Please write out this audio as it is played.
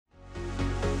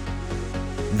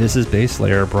This is Base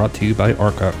Layer, brought to you by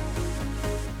Arca.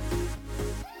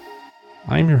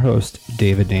 I'm your host,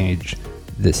 David Nage.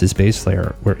 This is Base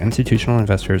Layer, where institutional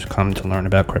investors come to learn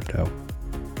about crypto.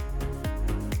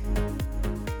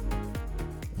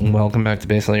 Welcome back to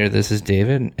Base Layer. This is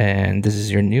David, and this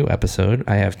is your new episode.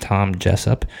 I have Tom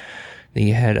Jessup,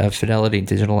 the head of Fidelity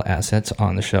Digital Assets,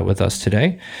 on the show with us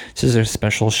today. This is a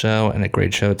special show and a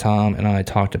great show. Tom and I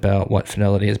talked about what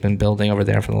Fidelity has been building over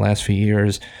there for the last few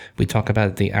years. We talk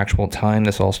about the actual time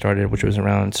this all started, which was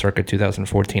around circa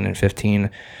 2014 and 15.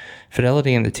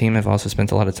 Fidelity and the team have also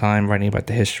spent a lot of time writing about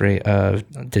the history of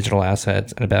digital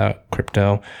assets and about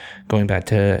crypto, going back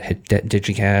to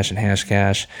DigiCash and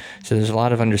Hashcash. So there's a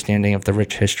lot of understanding of the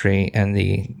rich history and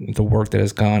the work that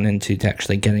has gone into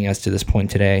actually getting us to this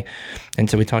point today. And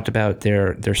so we talked about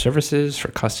their services for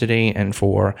custody and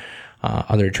for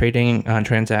other trading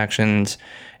transactions.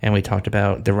 And we talked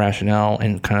about the rationale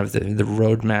and kind of the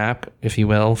roadmap, if you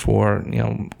will, for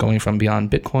going from beyond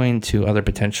Bitcoin to other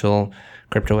potential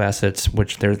crypto assets,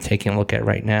 which they're taking a look at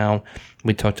right now.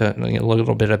 We talked a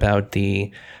little bit about the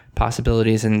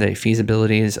possibilities and the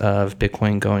feasibilities of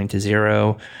Bitcoin going to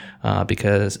zero,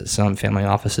 because some family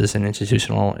offices and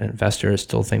institutional investors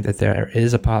still think that there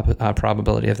is a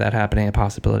probability of that happening, a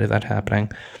possibility of that happening.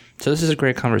 So this is a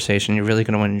great conversation. You're really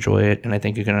going to enjoy it, and I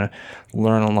think you're going to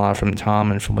learn a lot from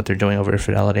Tom and from what they're doing over at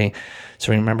Fidelity.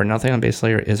 So remember, nothing on Base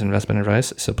Layer is investment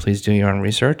advice, so please do your own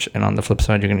research. And on the flip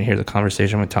side, you're going to hear the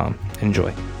conversation with Tom.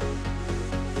 Enjoy.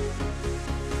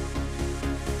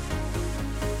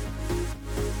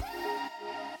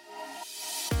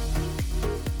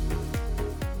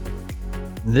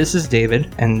 This is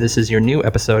David, and this is your new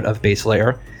episode of Base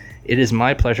Layer. It is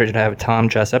my pleasure to have Tom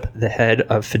Jessup, the head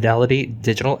of Fidelity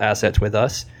Digital Assets, with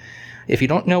us. If you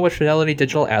don't know what Fidelity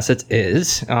Digital Assets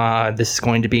is, this is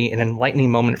going to be an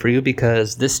enlightening moment for you,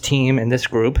 because this team and this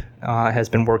group has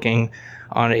been working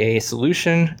on a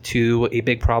solution to a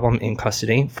big problem in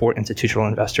custody for institutional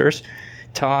investors.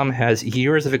 Tom has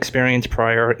years of experience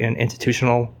prior in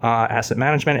institutional asset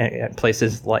management at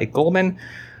places like Goldman.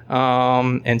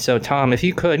 And so, Tom, if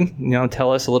you could,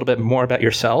 tell us a little bit more about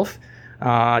yourself.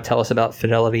 Tell us about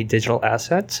Fidelity Digital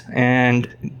Assets,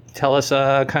 and tell us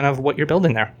kind of what you're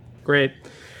building there. Great.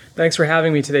 Thanks for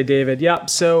having me today, David. Yeah,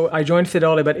 so I joined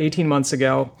Fidelity about 18 months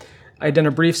ago. I'd done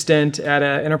a brief stint at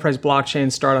an enterprise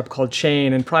blockchain startup called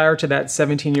Chain, and prior to that,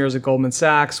 17 years at Goldman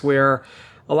Sachs, where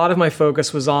a lot of my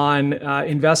focus was on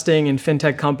investing in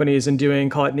fintech companies and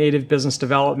doing, call it, native business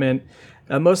development,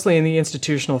 mostly in the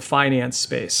institutional finance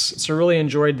space. So really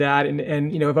enjoyed that.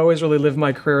 And I've always really lived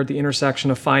my career at the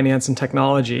intersection of finance and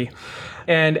technology.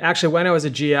 And actually, when I was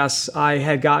at GS, I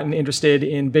had gotten interested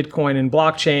in Bitcoin and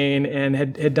blockchain and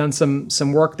had done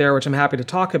some work there, which I'm happy to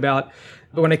talk about.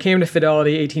 But when I came to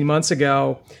Fidelity 18 months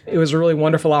ago, it was a really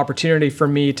wonderful opportunity for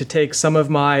me to take some of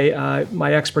my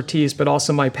my expertise, but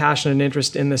also my passion and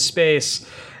interest in this space,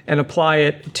 and apply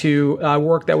it to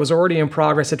work that was already in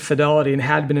progress at Fidelity and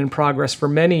had been in progress for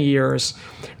many years,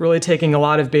 really taking a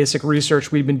lot of basic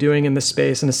research we've been doing in this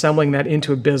space and assembling that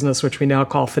into a business, which we now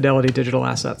call Fidelity Digital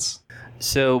Assets.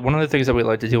 So one of the things that we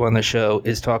like to do on the show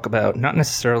is talk about not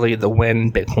necessarily the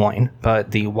when Bitcoin,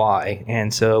 but the why.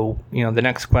 And so, the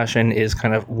next question is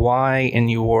kind of why in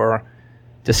your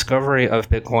discovery of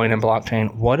Bitcoin and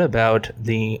blockchain, what about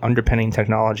the underpinning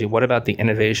technology, what about the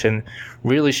innovation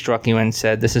really struck you and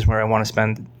said, this is where I want to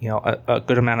spend, a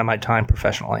good amount of my time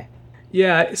professionally?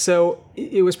 Yeah, so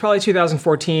it was probably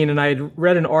 2014, and I had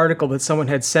read an article that someone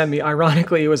had sent me.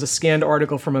 Ironically, it was a scanned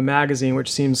article from a magazine,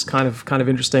 which seems kind of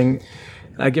interesting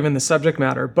given the subject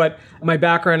matter. But my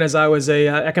background is I was a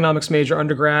economics major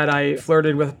undergrad. I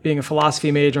flirted with being a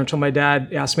philosophy major until my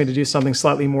dad asked me to do something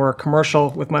slightly more commercial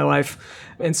with my life.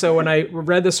 And so when I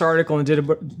read this article and did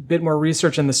a bit more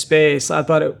research in the space, I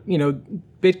thought,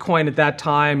 Bitcoin at that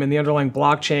time and the underlying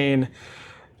blockchain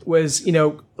was,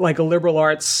 like a liberal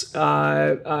arts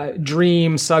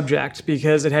dream subject,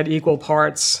 because it had equal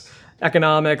parts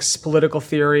economics, political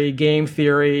theory, game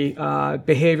theory,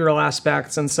 behavioral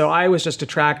aspects. And so I was just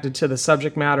attracted to the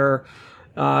subject matter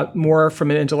more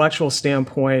from an intellectual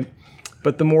standpoint.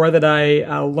 But the more that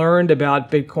I learned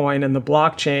about Bitcoin and the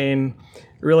blockchain,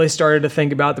 really started to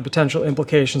think about the potential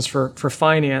implications for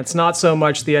finance. Not so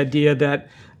much the idea that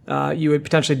you would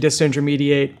potentially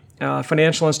disintermediate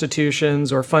financial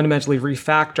institutions or fundamentally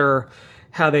refactor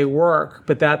how they work,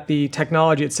 but that the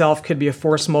technology itself could be a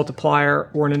force multiplier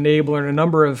or an enabler in a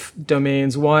number of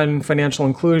domains. One, financial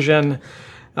inclusion.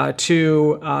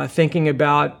 Two, thinking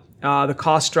about the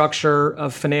cost structure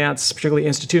of finance, particularly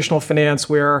institutional finance,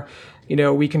 where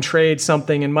we can trade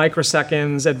something in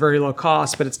microseconds at very low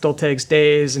cost, but it still takes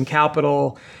days and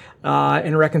capital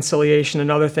and reconciliation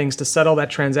and other things to settle that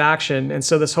transaction. And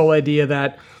so this whole idea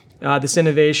that this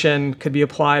innovation could be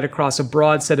applied across a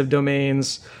broad set of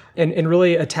domains and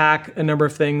really attack a number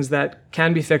of things that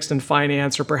can be fixed in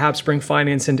finance, or perhaps bring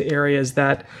finance into areas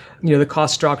that, the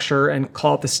cost structure and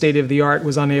call it the state of the art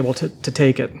was unable to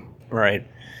take it. Right.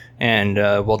 And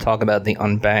we'll talk about the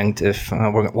unbanked.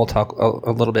 We'll talk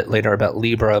a little bit later about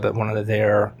Libra, but one of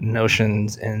their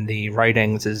notions in the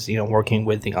writings is, working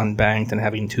with the unbanked and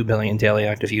having 2 billion daily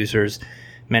active users,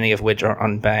 many of which are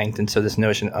unbanked. And so this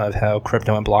notion of how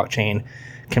crypto and blockchain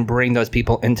can bring those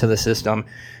people into the system.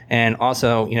 And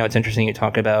also, it's interesting you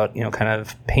talk about, kind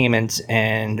of payments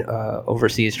and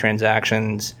overseas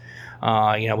transactions.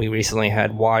 We recently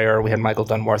had Wire. We had Michael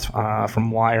Dunworth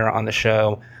from Wire on the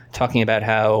show, talking about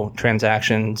how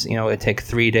transactions, it take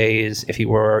 3 days if you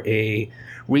were a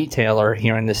retailer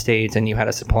here in the States and you had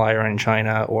a supplier in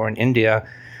China or in India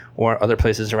or other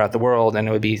places around the world, and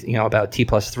it would be, about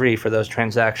T+3 for those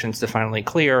transactions to finally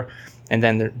clear, and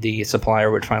then the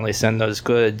supplier would finally send those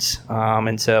goods.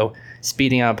 And so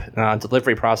speeding up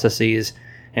delivery processes,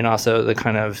 and also the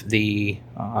kind of the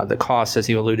costs, as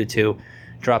you alluded to,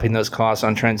 dropping those costs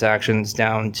on transactions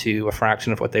down to a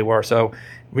fraction of what they were. So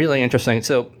really interesting.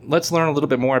 So let's learn a little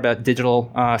bit more about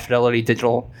Fidelity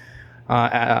Digital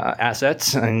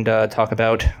assets, and talk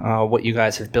about what you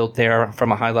guys have built there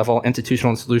from a high level.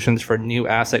 Institutional solutions for new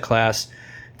asset class.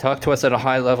 Talk to us at a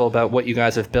high level about what you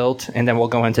guys have built, and then we'll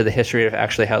go into the history of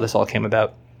actually how this all came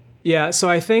about. Yeah, so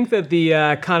I think that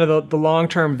the kind of the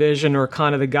long-term vision, or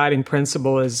kind of the guiding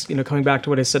principle, is, coming back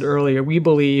to what I said earlier. We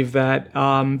believe that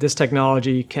this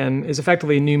technology is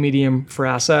effectively a new medium for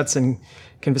assets and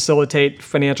can facilitate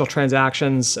financial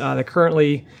transactions that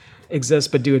currently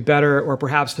exist but do it better, or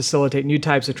perhaps facilitate new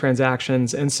types of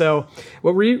transactions. And so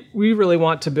what we really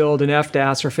want to build in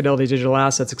FDAS, or Fidelity Digital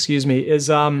Assets, is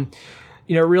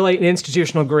really an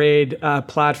institutional grade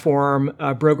platform,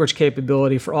 brokerage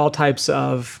capability for all types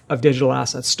of digital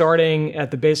assets, starting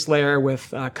at the base layer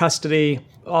with custody,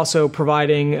 also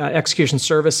providing execution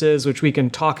services, which we can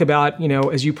talk about.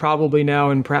 As you probably know,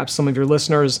 and perhaps some of your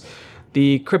listeners,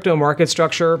 the crypto market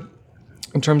structure,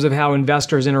 in terms of how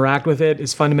investors interact with it,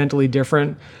 is fundamentally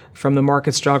different from the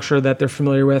market structure that they're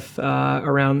familiar with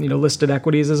around listed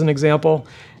equities, as an example.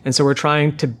 And so we're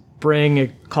trying to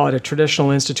call it a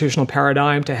traditional institutional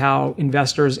paradigm to how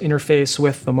investors interface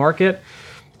with the market.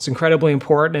 It's incredibly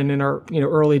important, and in our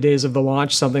early days of the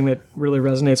launch, something that really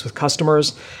resonates with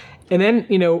customers. And then,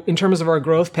 in terms of our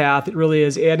growth path, it really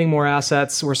is adding more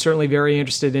assets. We're certainly very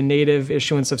interested in native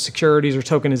issuance of securities or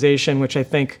tokenization, which I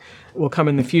think will come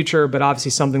in the future, but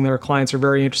obviously something that our clients are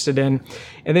very interested in.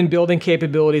 And then building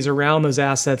capabilities around those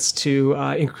assets to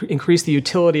increase the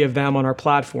utility of them on our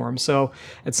platform. So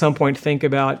at some point, think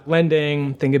about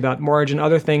lending, think about margin,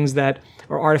 other things that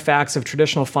are artifacts of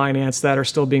traditional finance that are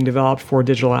still being developed for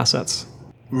digital assets.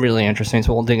 Really interesting.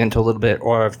 So we'll dig into a little bit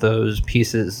more of those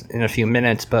pieces in a few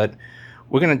minutes, but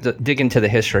we're going to dig into the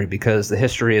history, because the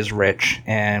history is rich,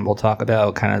 and we'll talk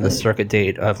about kind of the circuit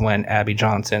date of when Abby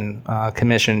Johnson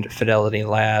commissioned Fidelity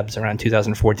Labs around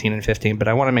 2014 and 15. But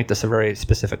I want to make this a very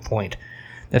specific point.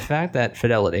 The fact that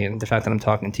Fidelity, and the fact that I'm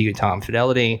talking to you, Tom,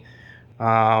 Fidelity,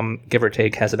 give or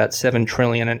take, has about $7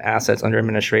 trillion in assets under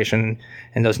administration,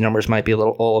 and those numbers might be a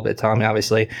little old, but Tom,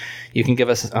 obviously, you can give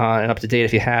us an up-to-date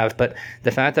if you have. But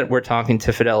the fact that we're talking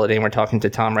to Fidelity and we're talking to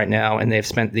Tom right now, and they've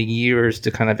spent the years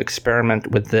to kind of experiment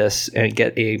with this and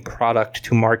get a product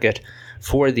to market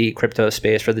for the crypto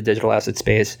space, for the digital asset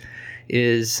space,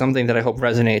 is something that I hope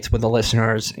resonates with the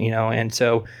listeners. And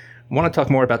so I want to talk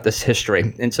more about this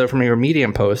history. And so from your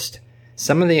Medium post,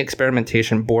 some of the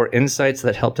experimentation bore insights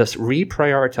that helped us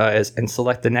reprioritize and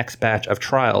select the next batch of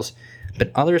trials,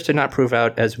 but others did not prove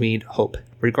out as we'd hope.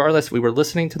 Regardless, we were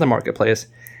listening to the marketplace,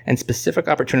 and specific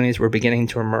opportunities were beginning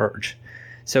to emerge.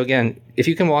 So again, if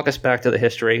you can walk us back to the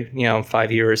history,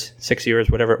 5 years, 6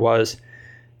 years, whatever it was,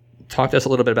 talk to us a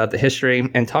little bit about the history,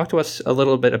 and talk to us a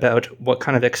little bit about what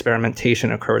kind of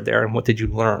experimentation occurred there, and what did you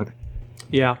learn?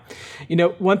 Yeah.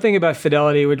 One thing about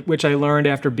Fidelity, which I learned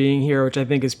after being here, which I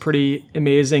think is pretty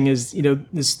amazing, is,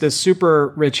 this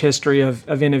super rich history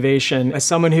of innovation. As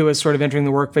someone who was sort of entering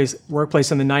the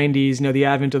workplace in the 90s, the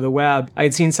advent of the web, I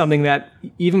had seen something that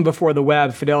even before the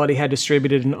web, Fidelity had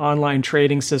distributed an online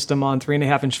trading system on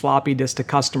 3.5-inch floppy disk to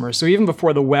customers. So even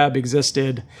before the web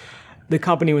existed, the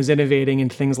company was innovating in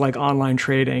things like online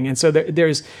trading. And so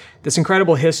there's this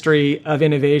incredible history of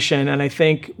innovation. And I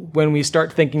think when we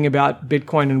start thinking about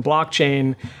Bitcoin and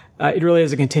blockchain, it really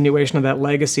is a continuation of that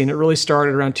legacy. And it really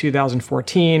started around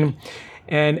 2014.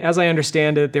 And as I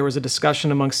understand it, there was a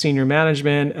discussion amongst senior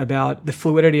management about the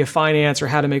fluidity of finance or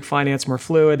how to make finance more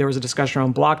fluid. There was a discussion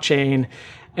around blockchain.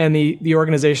 And the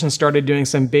organization started doing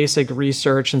some basic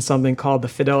research in something called the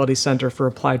Fidelity Center for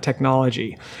Applied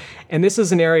Technology. And this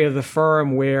is an area of the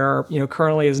firm where,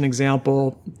 currently as an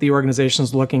example, the organization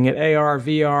is looking at AR,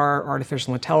 VR,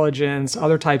 artificial intelligence,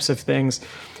 other types of things,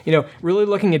 really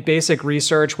looking at basic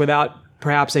research without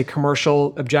perhaps a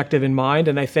commercial objective in mind.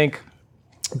 And I think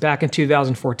back in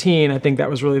 2014, I think that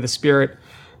was really the spirit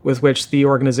with which the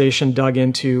organization dug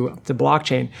into the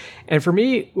blockchain. And for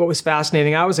me, what was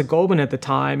fascinating, I was at Goldman at the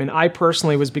time, and I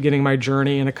personally was beginning my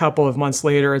journey, and a couple of months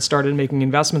later, had started making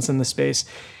investments in the space.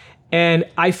 And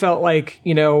I felt like,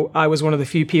 I was one of the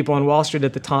few people on Wall Street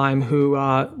at the time who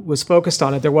was focused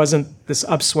on it. There wasn't this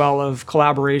upswell of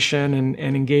collaboration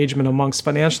and engagement amongst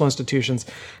financial institutions.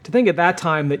 To think at that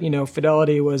time that,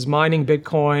 Fidelity was mining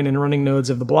Bitcoin and running nodes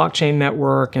of the blockchain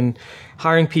network and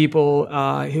hiring people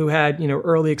who had,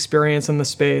 early experience in the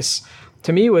space,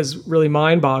 to me was really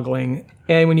mind-boggling.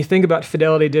 And when you think about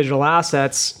Fidelity Digital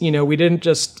Assets, we didn't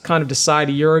just kind of decide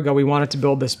a year ago we wanted to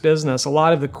build this business. A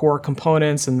lot of the core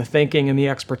components and the thinking and the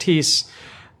expertise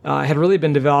had really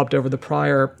been developed over the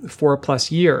prior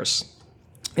 4+ years.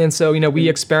 And so, we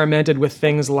experimented with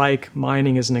things like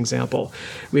mining as an example.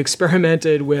 We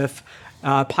experimented with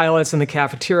pilots in the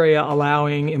cafeteria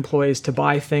allowing employees to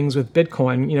buy things with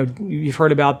Bitcoin. You've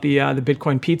heard about the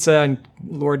Bitcoin pizza, and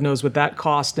Lord knows what that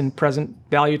cost in present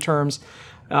value terms.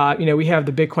 We have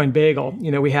the Bitcoin bagel.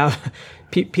 We have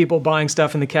people buying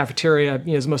stuff in the cafeteria,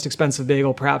 is the most expensive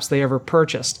bagel perhaps they ever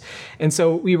purchased. And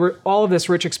so we were all of this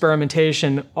rich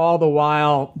experimentation, all the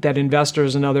while that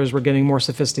investors and others were getting more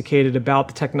sophisticated about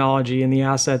the technology and the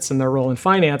assets and their role in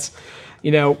finance.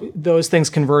 Those things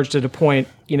converged at a point,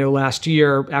 last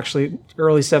year, actually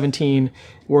early 2017,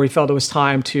 where we felt it was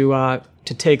time to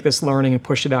take this learning and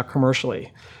push it out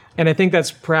commercially. And I think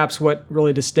that's perhaps what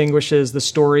really distinguishes the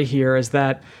story here, is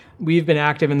that we've been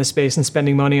active in the space and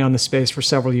spending money on the space for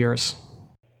several years.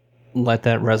 Let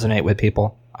that resonate with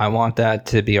people. I want that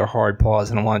to be a hard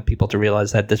pause, and I want people to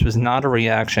realize that this was not a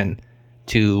reaction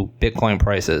to Bitcoin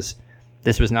prices.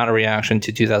 This was not a reaction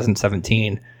to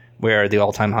 2017, where the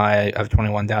all-time high of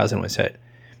 21,000 was hit.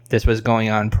 This was going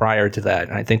on prior to that.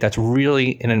 And I think that's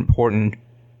really an important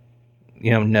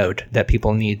note that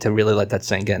people need to really let that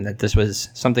sink in, that this was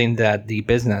something that the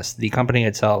business, the company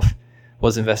itself,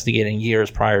 was investigating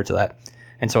years prior to that.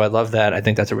 And so I love that. I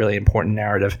think that's a really important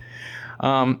narrative.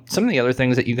 Some of the other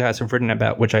things that you guys have written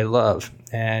about, which I love,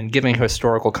 and giving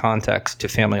historical context to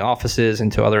family offices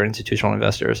and to other institutional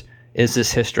investors, is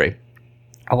this history.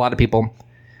 A lot of people,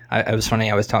 it was funny,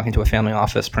 I was talking to a family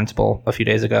office principal a few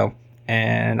days ago,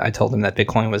 and I told him that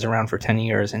Bitcoin was around for 10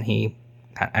 years, and he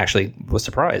actually was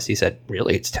surprised. He said,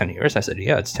 "Really? It's 10 years?" I said,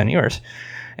 "Yeah, it's 10 years.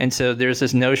 And so there's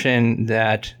this notion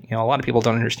that, a lot of people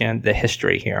don't understand the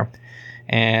history here.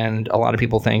 And a lot of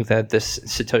people think that this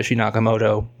Satoshi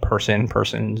Nakamoto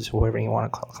persons, whoever you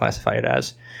want to classify it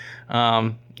as,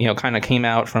 kind of came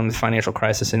out from the financial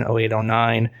crisis in 08,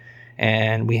 09,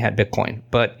 and we had Bitcoin.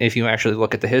 But if you actually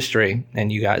look at the history,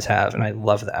 and you guys have, and I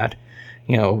love that,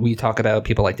 we talk about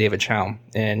people like David Chaum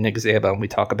and Nick Szabo, and we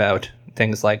talk about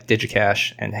things like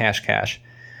DigiCash and Hashcash.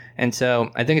 And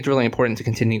so I think it's really important to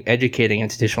continue educating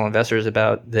institutional investors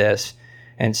about this.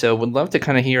 And so would love to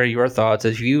kind of hear your thoughts,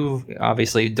 as you've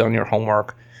obviously done your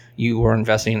homework. You were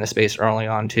investing in the space early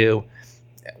on too.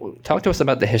 Talk to us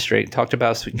about the history. Talk to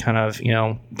us kind of,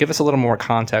 give us a little more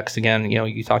context. Again,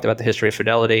 you talked about the history of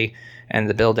Fidelity and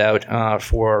the build out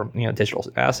for,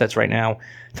 digital assets right now.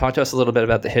 Talk to us a little bit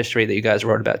about the history that you guys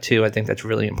wrote about too. I think that's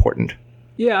really important.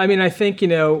 Yeah, I think,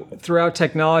 throughout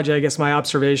technology, I guess my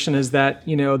observation is that,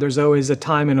 there's always a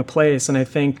time and a place. And I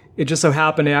think it just so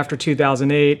happened after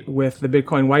 2008 with the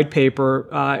Bitcoin white paper,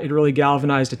 it really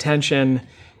galvanized attention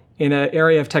in an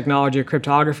area of technology or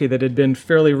cryptography that had been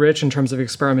fairly rich in terms of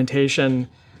experimentation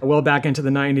well back into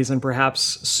the 90s and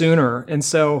perhaps sooner. And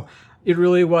so it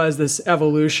really was this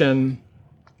evolution,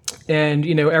 and,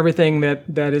 everything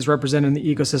that is represented in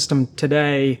the ecosystem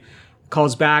today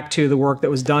calls back to the work that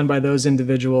was done by those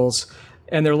individuals,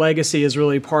 and their legacy is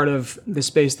really part of the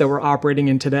space that we're operating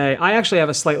in today. I actually have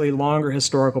a slightly longer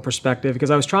historical perspective,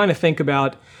 because I was trying to think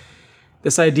about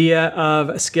this idea of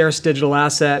a scarce digital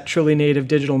asset, truly native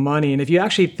digital money. And if you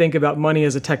actually think about money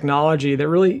as a technology, there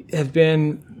really have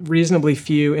been reasonably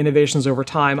few innovations over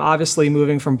time. Obviously,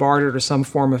 moving from barter to some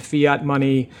form of fiat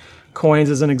money, coins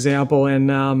as an example, in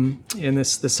the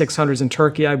 600s in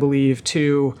Turkey, I believe,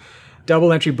 to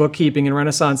double entry bookkeeping in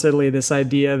Renaissance Italy, this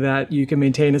idea that you can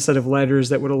maintain a set of ledgers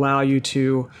that would allow you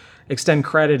to extend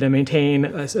credit and maintain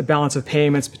a balance of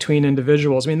payments between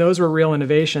individuals. I mean, those were real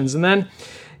innovations. And then,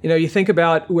 you think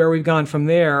about where we've gone from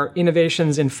there.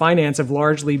 Innovations in finance have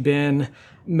largely been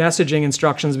messaging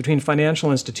instructions between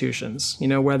financial institutions.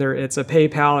 Whether it's a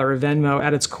PayPal or a Venmo,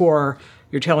 at its core,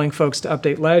 you're telling folks to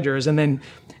update ledgers. And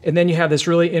then you have this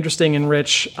really interesting and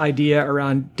rich idea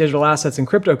around digital assets and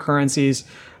cryptocurrencies,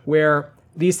 where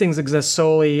these things exist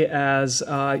solely as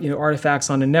artifacts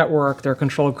on a network. They're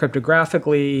controlled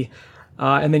cryptographically,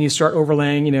 and then you start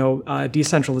overlaying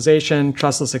decentralization,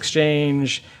 trustless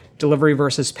exchange, delivery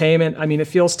versus payment. I mean, it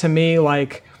feels to me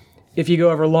like if you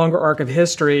go over a longer arc of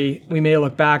history, we may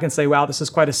look back and say, wow, this is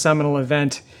quite a seminal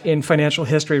event in financial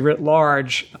history writ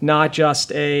large, not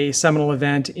just a seminal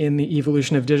event in the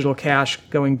evolution of digital cash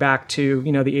going back to, the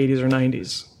 80s or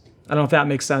 90s. I don't know if that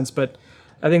makes sense, but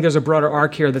I think there's a broader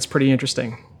arc here that's pretty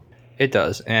interesting. It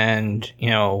does. And,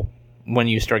 when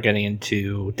you start getting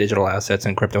into digital assets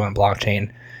and crypto and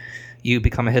blockchain, you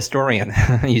become a historian.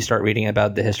 You start reading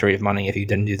about the history of money if you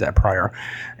didn't do that prior.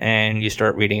 And you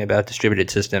start reading about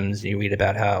distributed systems. You read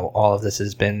about how all of this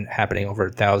has been happening over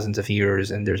thousands of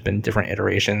years, and there's been different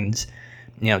iterations.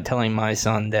 Telling my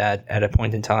son that at a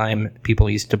point in time, people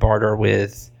used to barter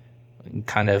with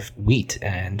kind of wheat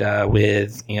and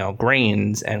with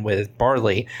grains and with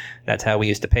barley. That's how we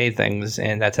used to pay things,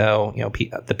 and that's how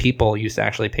the people used to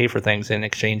actually pay for things and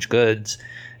exchange goods.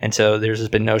 And so there's this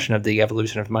been notion of the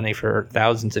evolution of money for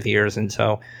thousands of years. And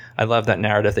so I love that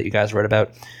narrative that you guys wrote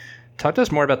about. Talk to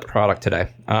us more about the product today.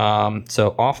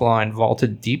 So offline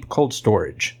vaulted deep cold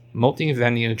storage,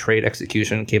 multi-venue trade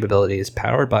execution capabilities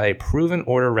powered by proven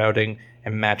order routing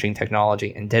and matching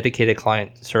technology and dedicated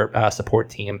client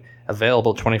support team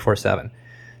available 24/7.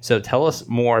 So tell us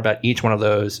more about each one of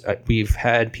those. We've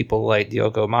had people like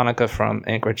Diogo Monica from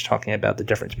Anchorage talking about the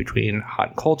difference between hot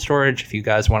and cold storage. If you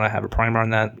guys want to have a primer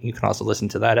on that, you can also listen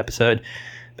to that episode.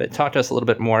 But talk to us a little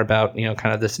bit more about,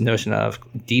 kind of this notion of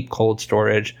deep cold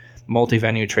storage,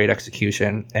 multi-venue trade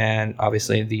execution, and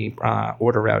obviously the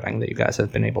order routing that you guys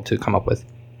have been able to come up with.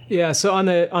 Yeah, so on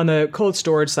the cold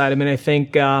storage side, I mean, I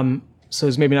think so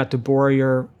as maybe not to bore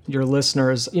your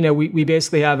listeners, we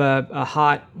basically have a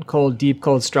hot, cold, deep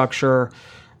cold structure.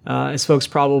 As folks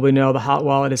probably know, the hot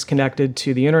wallet is connected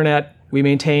to the internet. We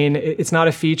maintain, it's not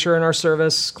a feature in our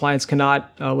service. Clients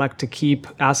cannot elect to keep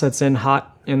assets in the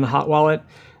hot wallet.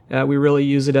 We really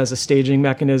use it as a staging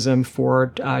mechanism for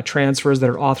transfers that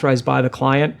are authorized by the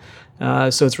client.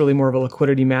 So it's really more of a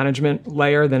liquidity management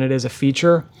layer than it is a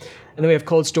feature. And then we have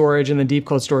cold storage and then deep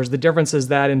cold storage. The difference is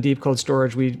that in deep cold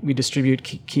storage, we distribute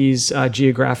keys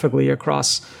geographically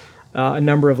across a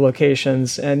number of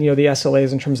locations. And, the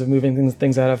SLAs in terms of moving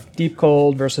things out of deep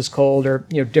cold versus cold are,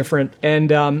 different.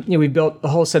 And, we built a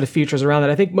whole set of features around that.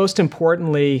 I think most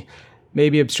importantly,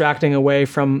 maybe abstracting away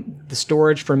from the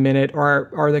storage for a minute,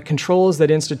 are the controls that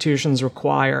institutions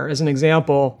require. As an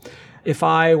example, if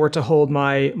I were to hold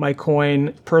my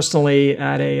coin personally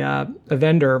at a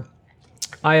vendor,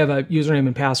 I have a username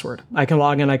and password. I can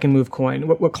log in, I can move coin.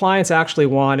 What clients actually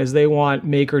want is they want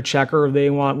maker checker,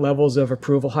 they want levels of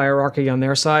approval hierarchy on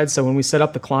their side. So when we set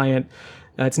up the client,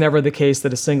 it's never the case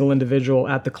that a single individual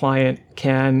at the client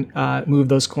can move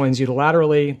those coins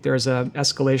unilaterally. There's an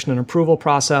escalation and approval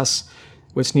process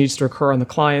which needs to occur on the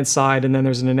client side, and then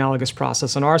there's an analogous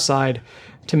process on our side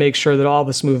to make sure that all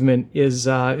this movement is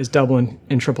double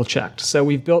and triple checked. So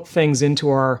we've built things into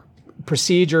our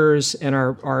procedures and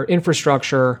our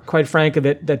infrastructure, quite frankly,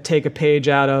 that take a page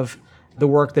out of the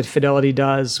work that Fidelity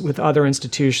does with other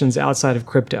institutions outside of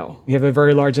crypto. We have a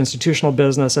very large institutional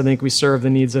business. I think we serve the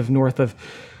needs of north of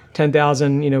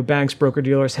 10,000, banks,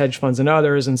 broker-dealers, hedge funds, and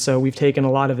others. And so we've taken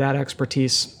a lot of that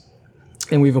expertise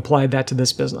and we've applied that to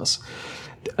this business.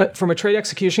 From a trade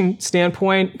execution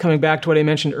standpoint, coming back to what I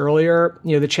mentioned earlier,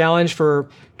 the challenge for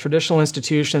traditional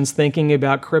institutions thinking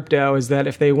about crypto is that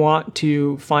if they want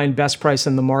to find best price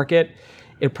in the market,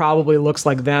 it probably looks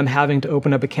like them having to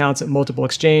open up accounts at multiple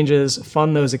exchanges,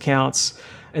 fund those accounts,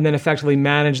 and then effectively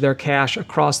manage their cash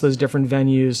across those different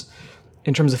venues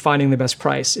in terms of finding the best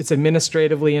price. It's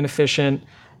administratively inefficient,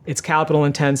 it's capital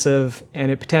intensive,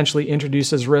 and it potentially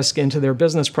introduces risk into their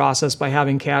business process by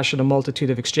having cash at a multitude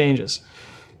of exchanges.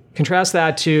 Contrast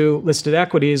that to listed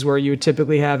equities, where you would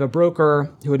typically have a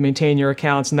broker who would maintain your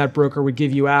accounts, and that broker would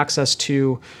give you access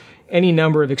to any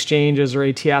number of exchanges or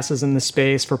ATSs in the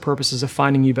space for purposes of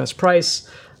finding you best price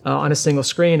on a single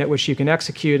screen at which you can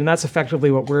execute, and that's effectively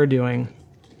what we're doing.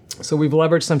 So we've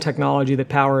leveraged some technology that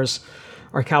powers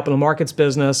our capital markets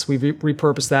business. We've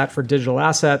repurposed that for digital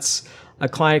assets. A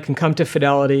client can come to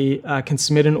Fidelity, can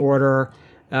submit an order.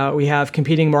 We have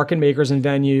competing market makers and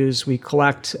venues. We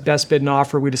collect best bid and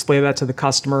offer. We display that to the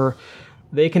customer.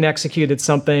 they can execute at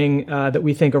something that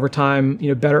we think over time,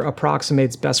 better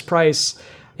approximates best price.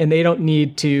 And they don't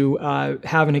need to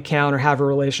have an account or have a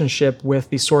relationship with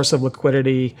the source of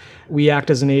liquidity. We act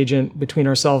as an agent between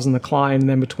ourselves and the client, and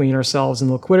then between ourselves and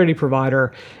the liquidity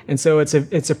provider. And so it's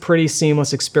a pretty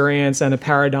seamless experience and a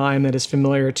paradigm that is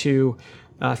familiar to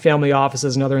family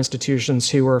offices and other institutions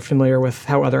who are familiar with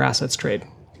how other assets trade.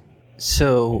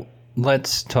 So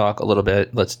let's talk a little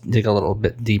bit. Let's dig a little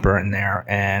bit deeper in there.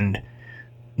 And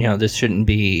this shouldn't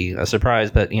be a surprise,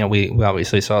 but, we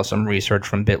obviously saw some research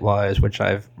from Bitwise, which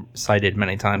I've cited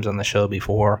many times on the show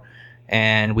before.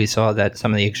 And we saw that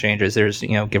some of the exchanges, there's,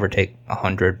 give or take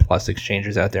 100 plus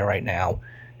exchanges out there right now.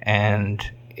 And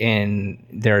in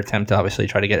their attempt to obviously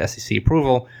try to get SEC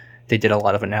approval, they did a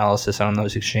lot of analysis on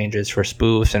those exchanges for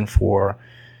spoofs and for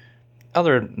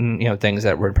other things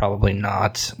that were probably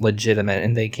not legitimate,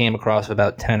 and they came across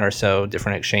about 10 or so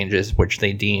different exchanges which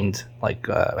they deemed like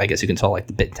I guess you can call like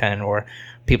the Bit 10, or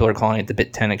people are calling it the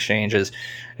Bit 10 exchanges.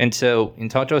 And so,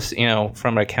 talk to us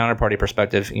from a counterparty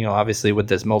perspective, obviously with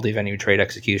this multi-venue trade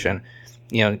execution,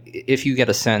 if you get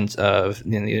a sense of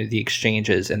the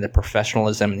exchanges and the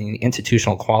professionalism and the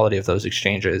institutional quality of those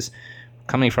exchanges,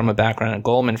 coming from a background at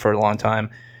Goldman for a long time,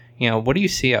 what do you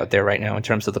see out there right now in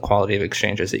terms of the quality of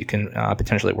exchanges that you can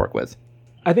potentially work with?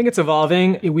 I think it's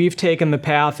evolving. We've taken the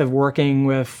path of working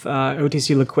with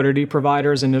OTC liquidity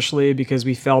providers initially because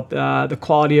we felt the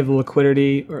quality of the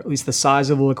liquidity, or at least the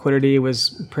size of the liquidity,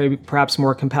 was perhaps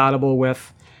more compatible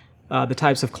with the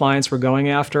types of clients we're going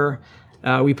after.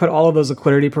 We put all of those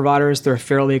liquidity providers through a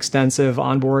fairly extensive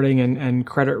onboarding and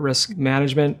credit risk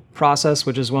management process,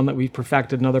 which is one that we've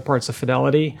perfected in other parts of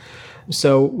Fidelity.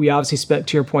 So we obviously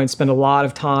spent a a lot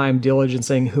of time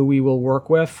diligencing who we will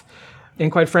work with.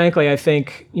 And quite frankly, I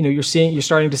think, you're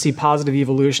starting to see positive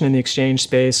evolution in the exchange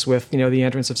space with, the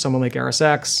entrance of someone like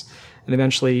ErisX and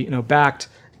eventually, Bakkt.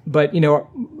 But,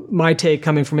 my take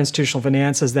coming from institutional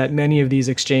finance is that many of these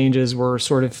exchanges were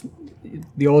sort of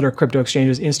the older crypto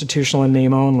exchanges, institutional in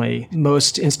name only.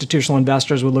 Most institutional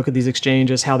investors would look at these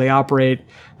exchanges, how they operate,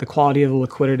 the quality of the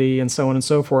liquidity, and so on and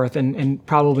so forth, and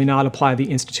probably not apply the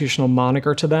institutional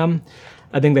moniker to them.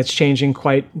 I think that's changing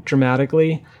quite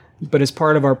dramatically. But as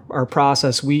part of our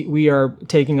process, we are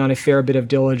taking on a fair bit of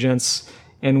diligence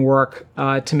and work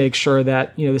to make sure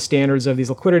that the standards of these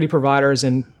liquidity providers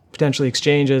and potentially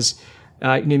exchanges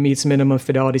meets minimum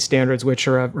fidelity standards, which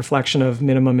are a reflection of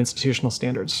minimum institutional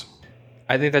standards.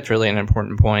 I think that's really an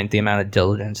important point, the amount of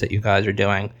diligence that you guys are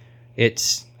doing.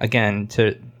 It's, again,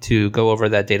 to go over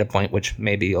that data point, which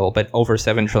may be old, but over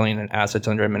 $7 trillion in assets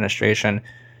under administration.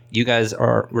 You guys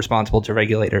are responsible to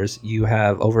regulators. You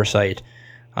have oversight.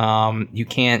 You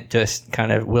can't just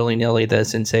kind of willy-nilly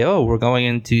this and say, oh, we're going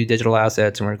into digital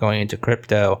assets and we're going into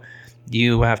crypto.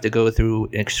 You have to go through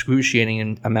an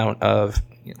excruciating amount of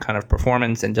kind of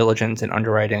performance and diligence and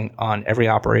underwriting on every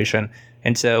operation.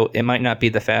 And so it might not be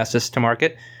the fastest to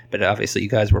market, but obviously you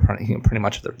guys were pretty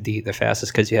much the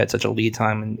fastest because you had such a lead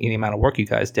time and the amount of work you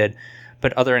guys did.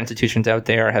 But other institutions out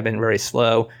there have been very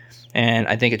slow. And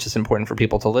I think it's just important for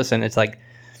people to listen. It's like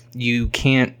you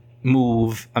can't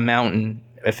move a mountain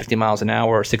at 50 miles an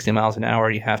hour or 60 miles an hour.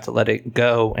 You have to let it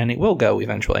go, and it will go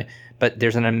eventually. But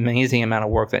there's an amazing amount of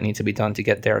work that needs to be done to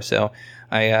get there. So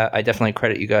I definitely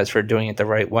credit you guys for doing it the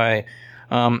right way.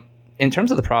 In terms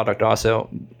of the product also,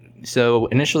 so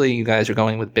initially you guys are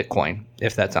going with Bitcoin,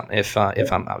 if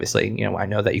I'm obviously, I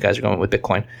know that you guys are going with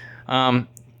Bitcoin.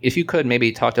 If you could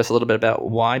maybe talk to us a little bit about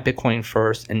why Bitcoin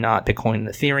first and not Bitcoin and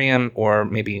Ethereum or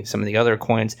maybe some of the other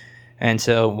coins. And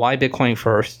so why Bitcoin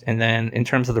first? And then in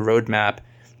terms of the roadmap,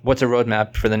 what's a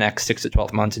roadmap for the next 6 to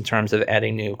 12 months in terms of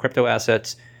adding new crypto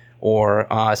assets or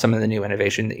some of the new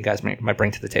innovation that you guys might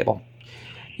bring to the table?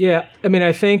 Yeah,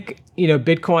 I think,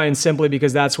 Bitcoin simply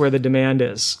because that's where the demand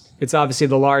is. It's obviously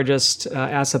the largest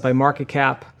asset by market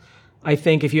cap. I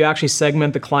think if you actually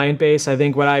segment the client base, I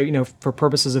think for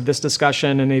purposes of this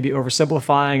discussion and maybe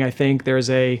oversimplifying, I think there's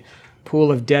a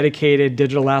pool of dedicated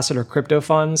digital asset or crypto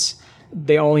funds.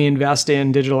 They only invest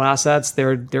in digital assets.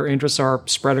 Their interests are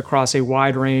spread across a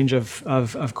wide range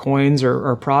of coins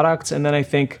or products. And then I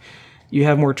think you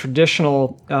have more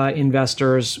traditional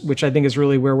investors, which I think is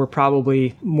really where we're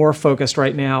probably more focused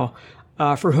right now,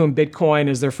 for whom Bitcoin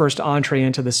is their first entree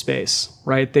into the space,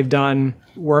 right? They've done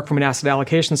work from an asset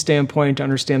allocation standpoint to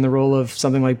understand the role of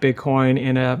something like Bitcoin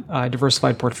in a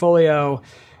diversified portfolio,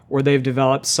 or they've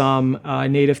developed some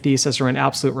native thesis around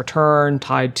absolute return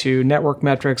tied to network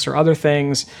metrics or other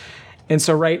things. And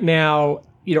so right now,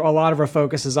 a lot of our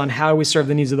focus is on how we serve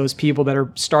the needs of those people that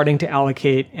are starting to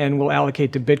allocate and will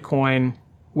allocate to Bitcoin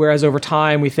Whereas over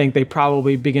time, we think they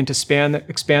probably begin to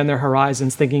expand their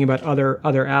horizons, thinking about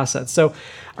other assets. So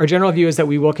our general view is that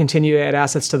we will continue to add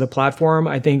assets to the platform.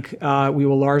 I think we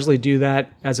will largely do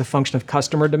that as a function of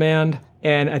customer demand.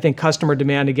 And I think customer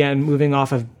demand, again, moving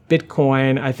off of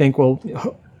Bitcoin, I think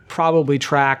will probably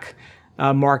track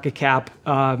market cap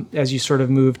as you sort of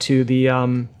move to the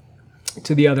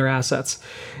other assets.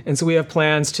 And so we have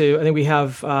plans to, I think we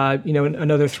have,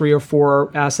 another 3 or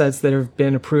 4 assets that have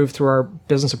been approved through our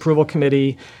business approval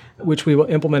committee, which we will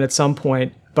implement at some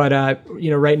point. But,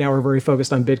 right now we're very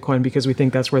focused on Bitcoin because we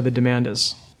think that's where the demand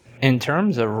is. In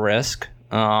terms of risk,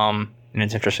 and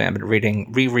it's interesting, I've been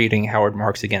rereading Howard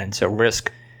Marks again. And so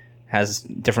risk has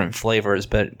different flavors,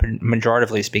 but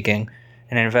majoritively speaking,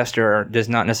 an investor does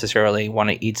not necessarily want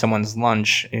to eat someone's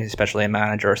lunch, especially a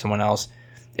manager or someone else,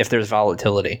 if there's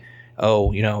volatility.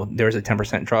 There's a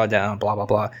 10% drawdown, blah, blah,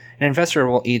 blah. An investor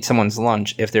will eat someone's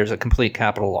lunch if there's a complete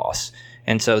capital loss.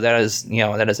 And so that is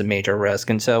a major risk.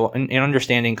 And so in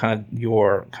understanding kind of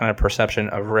your kind of perception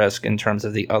of risk in terms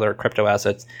of the other crypto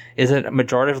assets, is it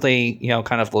majoritively,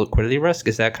 kind of liquidity risk?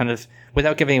 Is that kind of,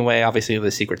 without giving away obviously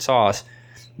the secret sauce,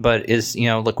 but is,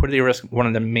 liquidity risk one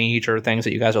of the major things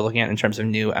that you guys are looking at in terms of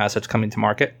new assets coming to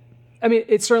market? I mean,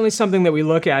 it's certainly something that we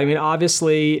look at. I mean,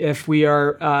 obviously, if we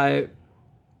are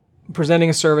presenting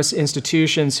a service to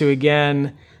institutions who,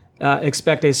 again,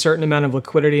 expect a certain amount of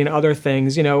liquidity and other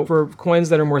things, for coins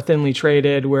that are more thinly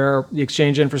traded, where the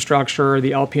exchange infrastructure,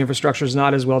 the LP infrastructure is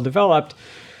not as well developed,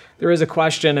 there is a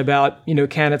question about,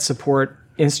 can it support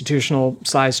institutional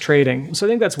size trading? So I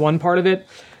think that's one part of it.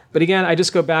 But again, I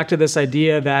just go back to this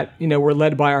idea that, we're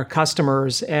led by our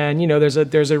customers. And,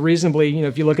 there's a reasonably,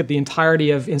 if you look at the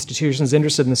entirety of institutions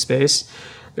interested in the space,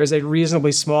 there's a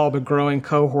reasonably small but growing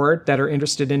cohort that are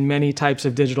interested in many types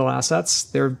of digital assets.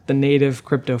 They're the native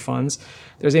crypto funds.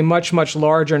 There's a much, much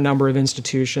larger number of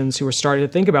institutions who are starting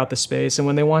to think about the space. And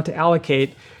when they want to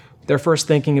allocate, they're first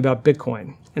thinking about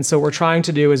Bitcoin. And so what we're trying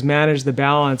to do is manage the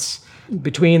balance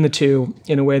between the two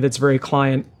in a way that's very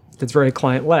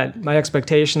client-led. My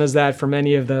expectation is that for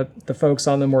many of the folks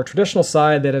on the more traditional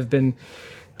side that have been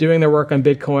doing their work on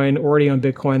Bitcoin, already on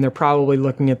Bitcoin, they're probably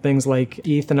looking at things like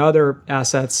ETH and other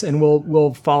assets, and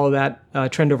we'll follow that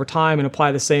trend over time and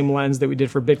apply the same lens that we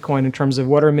did for Bitcoin in terms of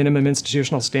what are minimum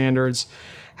institutional standards,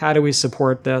 how do we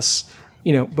support this,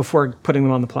 before putting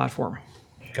them on the platform.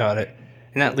 Got it.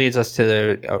 And that leads us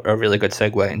to a really good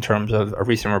segue in terms of a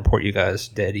recent report you guys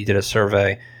did. You did a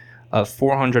survey of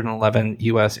 411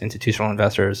 U.S. institutional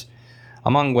investors,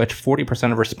 among which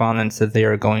 40% of respondents said they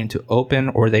are going to open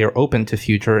or they are open to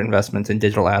future investments in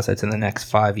digital assets in the next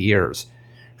 5 years.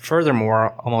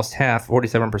 Furthermore, almost half,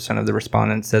 47% of the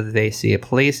respondents said that they see a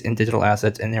place in digital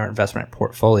assets in their investment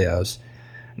portfolios.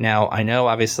 Now, I know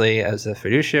obviously as a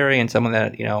fiduciary and someone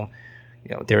that,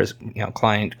 there's,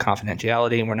 client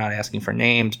confidentiality and we're not asking for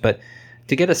names, but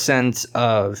to get a sense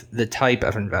of the type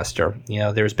of investor,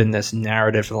 there's been this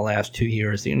narrative for the last 2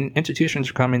 years. The institutions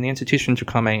are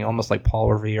coming almost like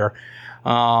Paul Revere.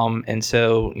 And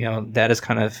so, that has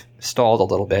kind of stalled a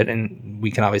little bit. And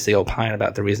we can obviously opine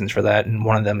about the reasons for that. And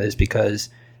one of them is because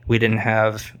we didn't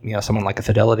have, someone like a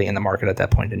Fidelity in the market at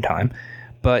that point in time.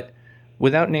 But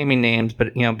without naming names,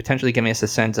 but, potentially giving us a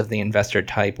sense of the investor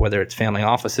type, whether it's family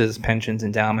offices, pensions,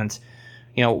 endowments,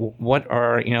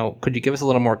 could you give us a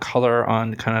little more color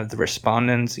on kind of the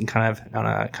respondents and kind of on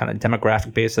a kind of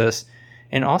demographic basis?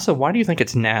 And also, why do you think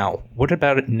it's now? What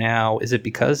about it now? Is it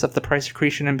because of the price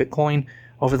accretion in Bitcoin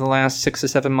over the last 6 to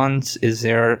 7 months? Is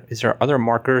there other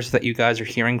markers that you guys are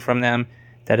hearing from them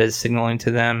that is signaling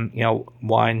to them,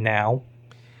 why now?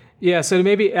 Yeah, so to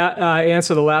maybe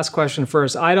answer the last question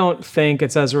first, I don't think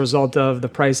it's as a result of the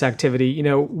price activity.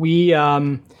 We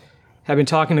have been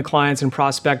talking to clients and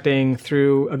prospecting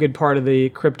through a good part of the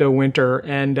crypto winter,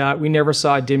 and we never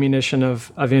saw a diminution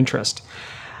of interest.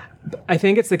 I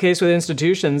think it's the case with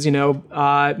institutions.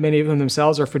 Many of them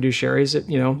themselves are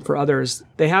fiduciaries. For others,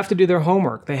 they have to do their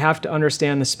homework. They have to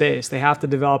understand the space. They have to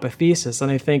develop a thesis,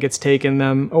 and I think it's taken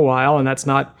them a while, and that's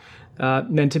not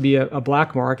meant to be a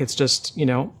black mark. It's just,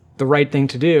 the right thing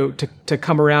to do to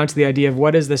come around to the idea of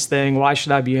what is this thing? Why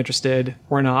should I be interested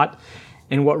or not?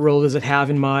 And what role does it have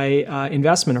in my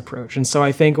investment approach? And so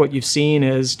I think what you've seen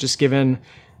is, just given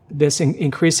this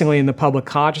increasingly in the public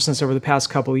consciousness over the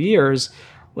past couple of years,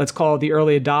 let's call it the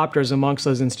early adopters amongst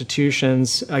those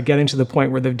institutions getting to the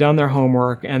point where they've done their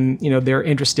homework and they're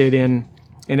interested in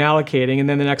allocating. And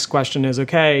then the next question is,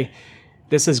 okay,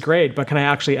 this is great, but can I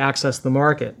actually access the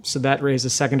market? So that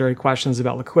raises secondary questions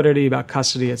about liquidity, about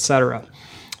custody, et cetera.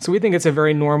 So we think it's a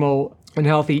very normal and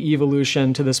healthy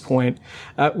evolution to this point.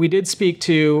 We did speak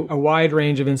to a wide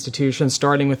range of institutions,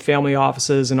 starting with family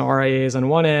offices and RIAs on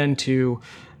one end to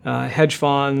hedge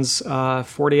funds,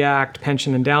 40 Act,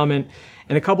 pension endowment,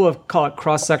 and a couple of, call it,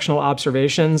 cross-sectional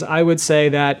observations. I would say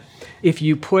that if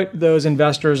you put those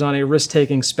investors on a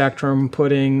risk-taking spectrum,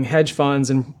 putting hedge funds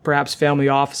and perhaps family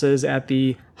offices at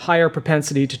the higher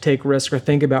propensity to take risk or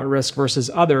think about risk versus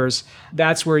others,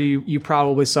 that's where you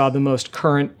probably saw the most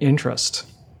current interest,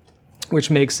 which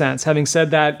makes sense. Having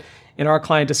said that, in our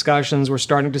client discussions, we're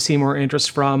starting to see more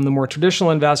interest from the more traditional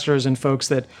investors and folks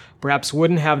that perhaps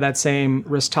wouldn't have that same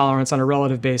risk tolerance on a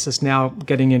relative basis now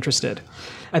getting interested.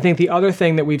 I think the other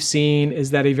thing that we've seen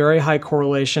is that a very high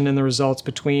correlation in the results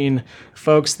between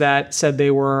folks that said they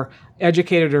were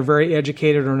educated or very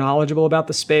educated or knowledgeable about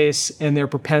the space and their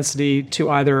propensity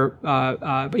to either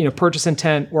purchase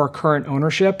intent or current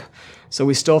ownership. So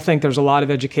we still think there's a lot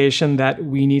of education that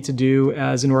we need to do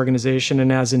as an organization and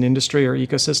as an industry or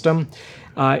ecosystem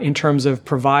in terms of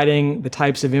providing the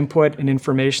types of input and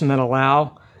information that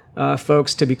allow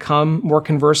folks to become more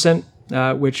conversant,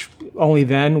 which only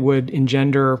then would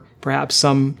engender perhaps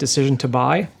some decision to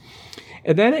buy.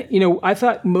 And then, I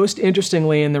thought most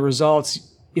interestingly in the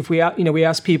results, if we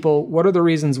ask people, what are the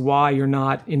reasons why you're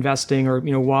not investing or,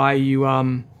 why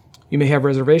you may have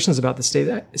reservations about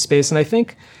the space? And I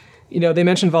think, they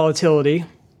mentioned volatility,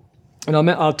 and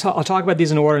I'll talk about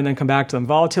these in order and then come back to them.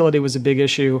 Volatility was a big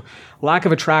issue. Lack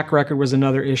of a track record was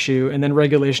another issue, and then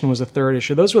regulation was a third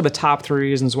issue. Those were the top three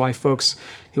reasons why folks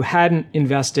who hadn't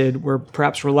invested were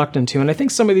perhaps reluctant to, and I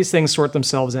think some of these things sort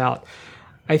themselves out.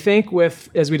 I think with,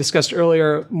 as we discussed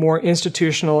earlier, more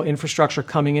institutional infrastructure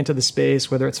coming into the space,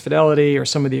 whether it's Fidelity or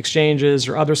some of the exchanges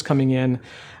or others coming in,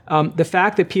 the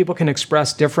fact that people can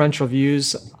express differential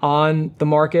views on the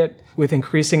market with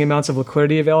increasing amounts of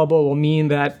liquidity available will mean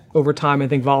that over time, I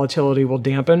think volatility will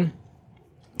dampen.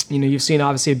 You've seen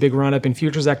obviously a big run up in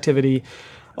futures activity,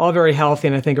 all very healthy,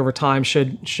 and I think over time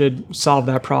should solve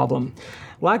that problem.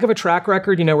 Lack of a track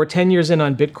record, we're 10 years in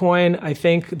on Bitcoin. I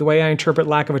think the way I interpret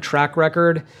lack of a track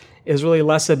record is really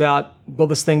less about, will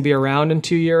this thing be around in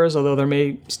 2 years, although there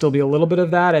may still be a little bit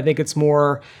of that. I think it's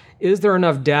more, is there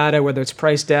enough data, whether it's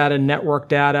price data, network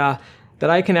data, that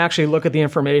I can actually look at the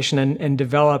information and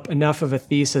develop enough of a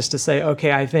thesis to say,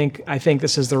 okay, I think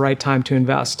this is the right time to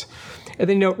invest. And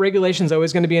then, regulation is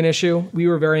always going to be an issue. We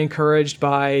were very encouraged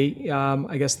by,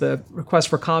 the request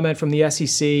for comment from the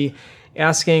SEC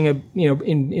asking,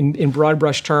 in broad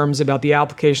brush terms about the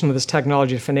application of this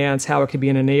technology to finance, how it could be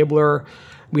an enabler.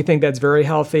 We think that's very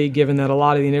healthy, given that a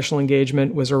lot of the initial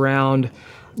engagement was around,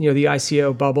 the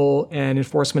ICO bubble and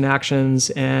enforcement actions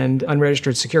and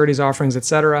unregistered securities offerings, et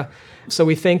cetera. So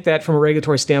we think that from a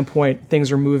regulatory standpoint,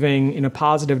 things are moving in a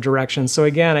positive direction. So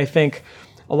again, I think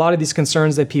a lot of these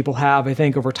concerns that people have, I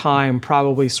think over time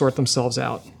probably sort themselves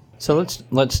out. So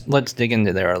let's dig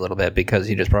into there a little bit, because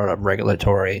you just brought up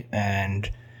regulatory, and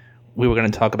we were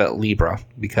going to talk about Libra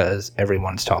because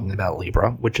everyone's talking about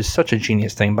Libra, which is such a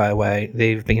genius thing, by the way.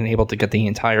 They've been able to get the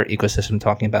entire ecosystem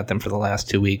talking about them for the last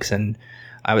 2 weeks, and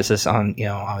I was just on,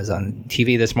 I was on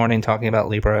TV this morning talking about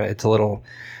Libra. It's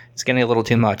getting a little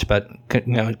too much, but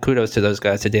kudos to those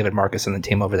guys, to David Marcus and the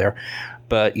team over there.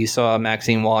 But you saw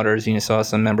Maxine Waters, and you saw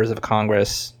some members of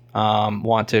Congress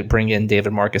want to bring in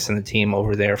David Marcus and the team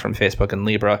over there from Facebook and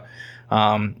Libra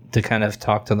to kind of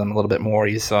talk to them a little bit more.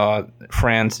 You saw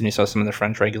France, and you saw some of the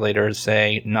French regulators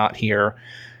say not here.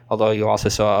 Although you also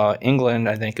saw England,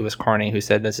 I think it was Carney, who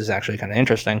said this is actually kind of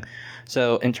interesting.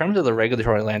 So in terms of the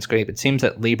regulatory landscape, it seems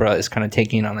that Libra is kind of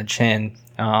taking on the chin.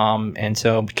 And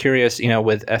so I'm curious,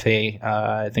 with I think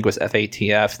it was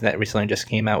FATF that recently just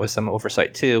came out with some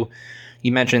oversight too.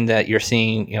 You mentioned that you're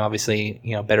seeing, obviously,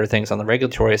 better things on the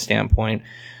regulatory standpoint.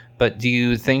 But do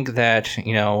you think that,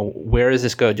 where does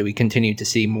this go? Do we continue to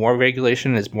see more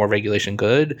regulation? Is more regulation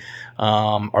good?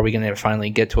 Are we going to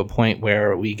finally get to a point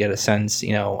where we get a sense,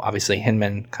 obviously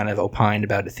Hinman kind of opined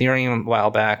about Ethereum a while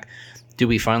back. Do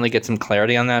we finally get some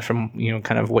clarity on that from,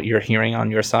 kind of what you're hearing on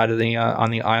your side of the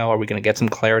on the aisle? Are we going to get some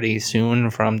clarity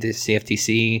soon from the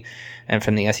CFTC and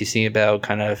from the SEC about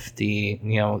kind of the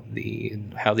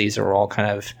how these are all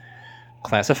kind of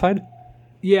classified?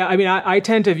 Yeah, I mean, I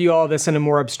tend to view all this in a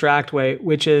more abstract way,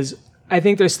 which is, I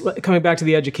think there's, coming back to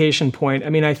the education point,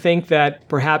 I mean, I think that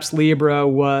perhaps Libra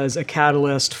was a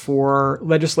catalyst for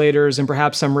legislators and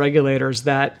perhaps some regulators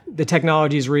that the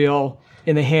technology is real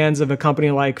in the hands of a company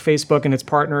like Facebook and its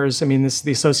partners. I mean,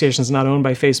 the association is not owned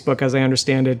by Facebook, as I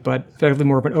understand it, but effectively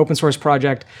more of an open source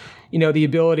project. The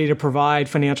ability to provide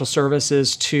financial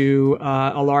services to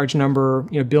a large number,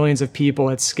 billions of people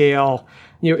at scale,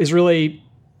 is really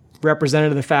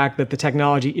representative of the fact that the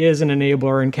technology is an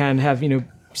enabler and can have,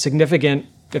 significant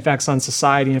effects on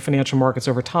society and financial markets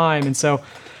over time. And so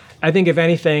I think if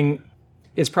anything,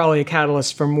 it's probably a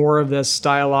catalyst for more of this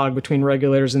dialogue between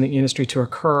regulators and the industry to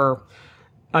occur.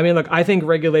 I mean, look, I think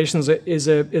regulations is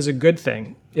a good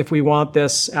thing. If we want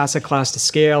this asset class to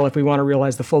scale, if we want to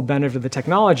realize the full benefit of the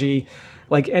technology,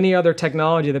 like any other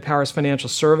technology that powers financial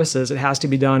services, it has to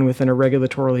be done within a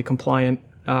regulatorily compliant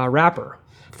wrapper,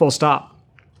 full stop.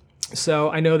 So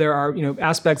I know there are,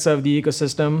 aspects of the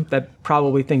ecosystem that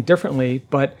probably think differently,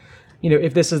 but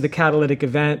if this is the catalytic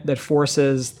event that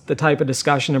forces the type of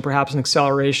discussion and perhaps an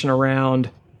acceleration around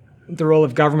the role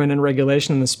of government and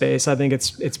regulation in the space, I think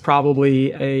it's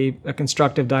probably a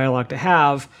constructive dialogue to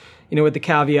have, with the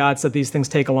caveats that these things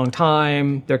take a long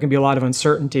time, there can be a lot of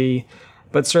uncertainty,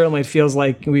 but certainly it feels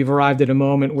like we've arrived at a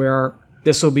moment where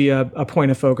this will be a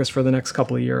point of focus for the next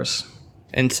couple of years.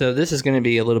 And so this is going to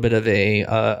be a little bit of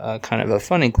a kind of a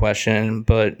funny question,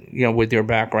 but, with your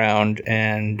background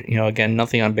and, again,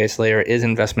 nothing on Base Layer is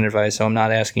investment advice, so I'm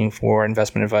not asking for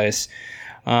investment advice.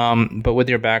 But with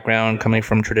your background coming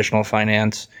from traditional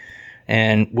finance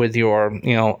and with your,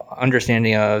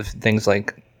 understanding of things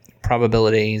like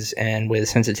probabilities and with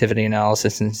sensitivity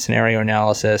analysis and scenario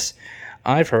analysis,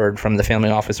 I've heard from the family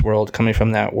office world, coming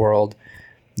from that world,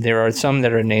 there are some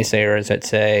that are naysayers that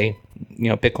say,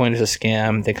 Bitcoin is a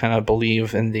scam. They kind of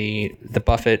believe in the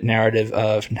Buffett narrative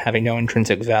of having no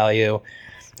intrinsic value,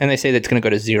 and they say that it's going to go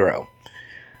to zero.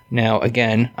 Now,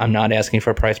 again, I'm not asking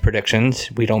for price predictions.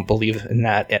 We don't believe in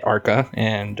that at ARCA,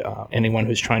 and anyone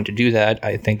who's trying to do that,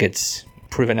 I think it's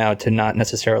proven out to not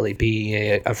necessarily be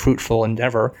a fruitful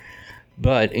endeavor.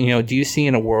 But, do you see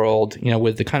in a world,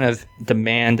 with the kind of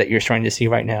demand that you're starting to see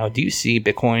right now, do you see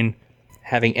Bitcoin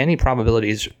having any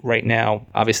probabilities right now?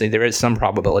 Obviously, there is some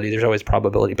probability. There's always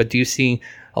probability. But do you see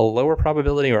a lower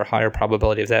probability or a higher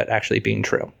probability of that actually being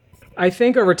true? I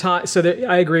think over time,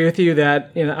 I agree with you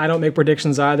that, I don't make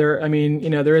predictions either. I mean,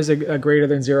 there is a greater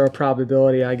than zero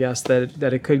probability, I guess, that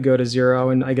it could go to zero.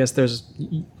 And I guess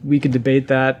we could debate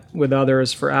that with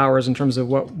others for hours in terms of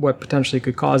what potentially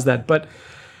could cause that. But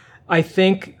I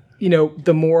think,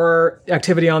 the more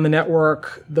activity on the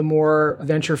network, the more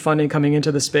venture funding coming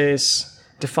into the space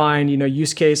to find,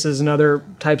 use cases and other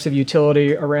types of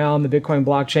utility around the Bitcoin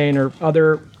blockchain or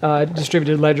other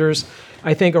distributed ledgers,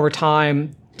 I think over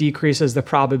time decreases the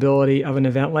probability of an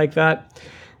event like that.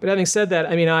 But having said that,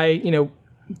 I mean,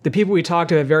 the people we talk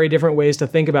to have very different ways to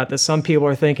think about this. Some people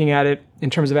are thinking at it in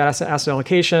terms of asset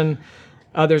allocation.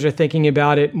 Others are thinking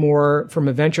about it more from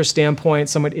a venture standpoint,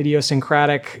 somewhat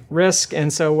idiosyncratic risk.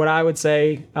 And so what I would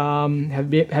say,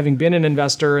 having been an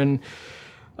investor in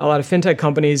a lot of fintech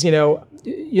companies, you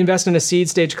invest in a seed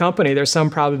stage company, there's some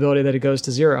probability that it goes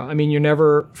to zero. I mean, you're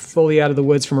never fully out of the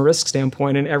woods from a risk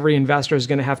standpoint, and every investor is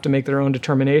going to have to make their own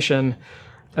determination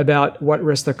about what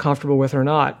risk they're comfortable with or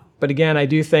not. But again, I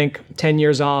do think 10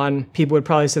 years on, people would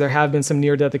probably say there have been some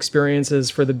near-death experiences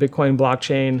for the Bitcoin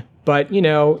blockchain, but,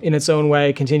 in its own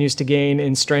way, continues to gain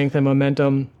in strength and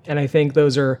momentum. And I think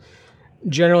those are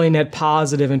generally net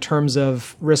positive in terms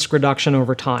of risk reduction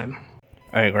over time.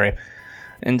 I agree.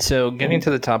 And so getting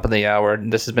to the top of the hour,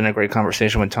 this has been a great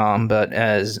conversation with Tom, but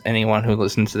as anyone who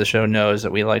listens to the show knows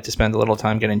that we like to spend a little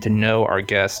time getting to know our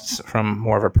guests from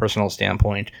more of a personal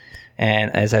standpoint.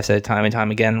 And as I've said time and time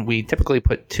again, we typically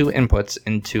put two inputs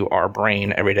into our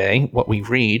brain every day, what we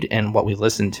read and what we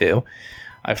listen to.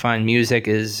 I find music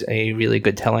is a really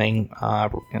good telling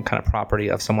kind of property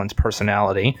of someone's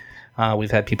personality.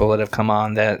 We've had people that have come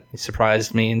on that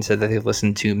surprised me and said that they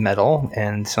listen to metal,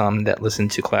 and some that listen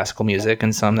to classical music,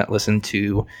 and some that listen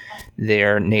to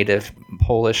their native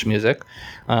Polish music.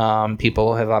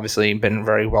 People have obviously been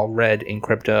very well read in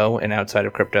crypto and outside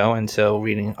of crypto, and so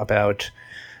reading about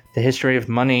the history of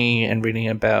money and reading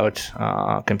about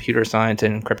computer science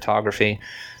and cryptography.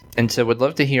 And so would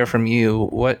love to hear from you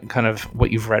what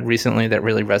you've read recently that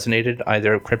really resonated,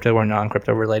 either crypto or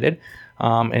non-crypto related,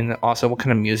 and also what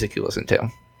kind of music you listen to.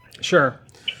 Sure.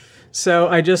 So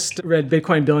I just read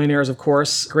Bitcoin Billionaires, of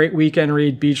course. Great weekend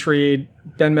read, beach read.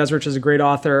 Ben Mesrich is a great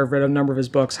author. I've read a number of his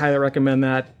books. Highly recommend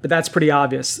that. But that's pretty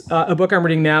obvious. A book I'm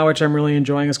reading now, which I'm really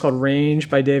enjoying, is called Range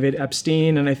by David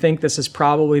Epstein. And I think this is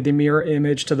probably the mirror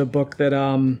image to the book that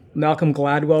Malcolm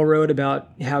Gladwell wrote about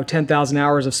how 10,000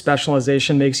 hours of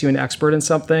specialization makes you an expert in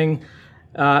something.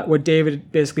 What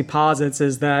David basically posits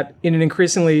is that in an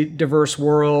increasingly diverse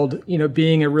world,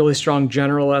 being a really strong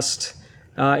generalist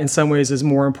in some ways is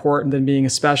more important than being a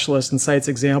specialist, and cites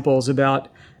examples about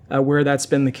where that's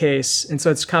been the case. And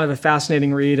so it's kind of a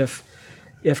fascinating read if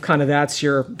if kind of that's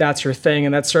your thing.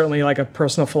 And that's certainly like a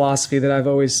personal philosophy that I've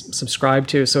always subscribed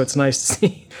to. So it's nice to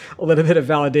see a little bit of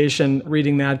validation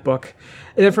reading that book.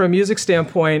 And then from a music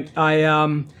standpoint,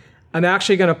 I'm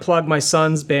actually going to plug my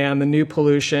son's band, The New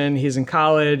Pollution. He's in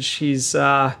college. He's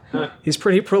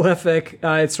pretty prolific.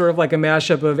 It's sort of like a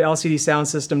mashup of LCD Sound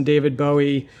System, David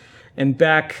Bowie, and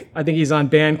Beck. I think he's on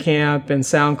Bandcamp and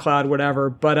SoundCloud, whatever.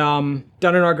 But done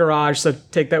in our garage, so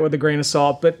take that with a grain of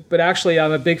salt. But actually,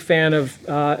 I'm a big fan of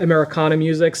Americana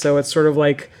music, so it's sort of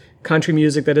like country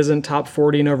music that isn't top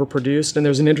 40 and overproduced. And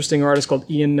there's an interesting artist called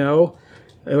Ian No,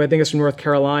 who I think is from North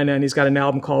Carolina, and he's got an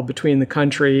album called Between the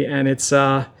Country, and it's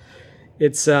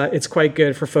quite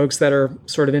good for folks that are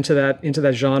sort of into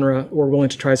that genre or willing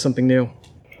to try something new.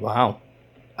 Wow,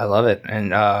 I love it,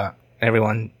 and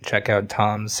everyone check out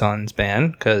Tom's son's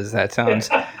band because that sounds.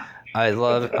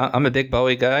 I'm a big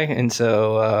Bowie guy, and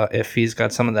so if he's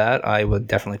got some of that, I would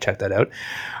definitely check that out.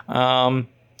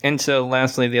 And so,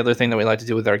 lastly, the other thing that we like to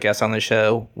do with our guests on the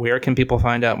show: where can people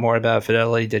find out more about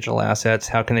Fidelity Digital Assets?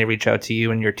 How can they reach out to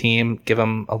you and your team? Give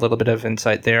them a little bit of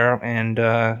insight there, and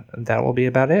that will be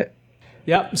about it.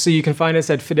 Yep. So you can find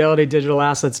us at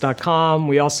fidelitydigitalassets.com.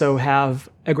 We also have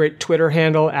a great Twitter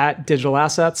handle at Digital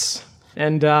Assets,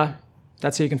 and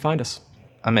that's how you can find us.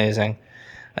 Amazing.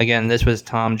 Again, this was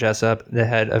Tom Jessup, the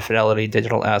head of Fidelity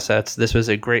Digital Assets. This was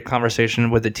a great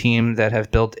conversation with a team that have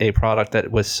built a product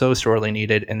that was so sorely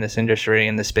needed in this industry,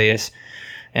 in this space.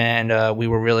 And we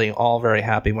were really all very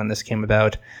happy when this came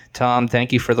about. Tom,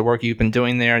 thank you for the work you've been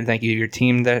doing there, and thank you to your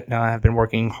team that have been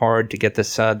working hard to get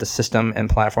this the system and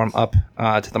platform up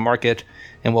to the market.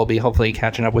 And we'll be hopefully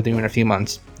catching up with you in a few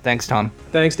months. Thanks, Tom.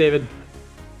 Thanks, David.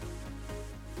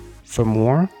 For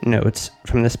more notes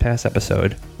from this past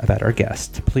episode about our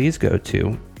guest, please go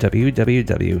to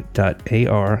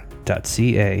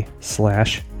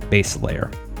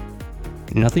www.ar.ca/baselayer.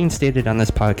 Nothing stated on this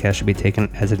podcast should be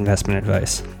taken as investment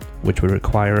advice, which would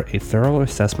require a thorough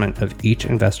assessment of each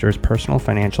investor's personal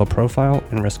financial profile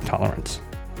and risk tolerance.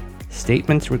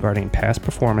 Statements regarding past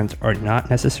performance are not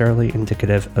necessarily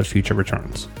indicative of future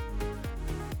returns.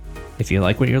 If you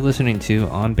like what you're listening to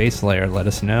on Baselayer, let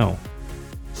us know.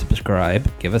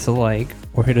 Subscribe, give us a like,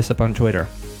 or hit us up on Twitter.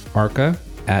 Arca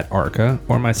at Arca,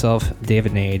 or myself,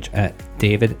 David Nage at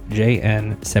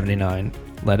DavidJN79.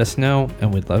 Let us know,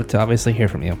 and we'd love to obviously hear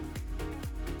from you.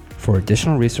 For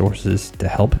additional resources to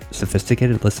help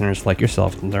sophisticated listeners like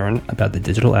yourself learn about the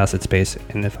digital asset space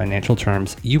in the financial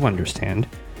terms you understand,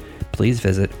 please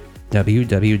visit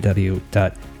www.ar.ca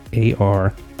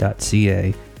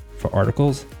for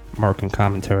articles, market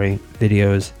commentary,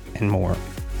 videos, and more.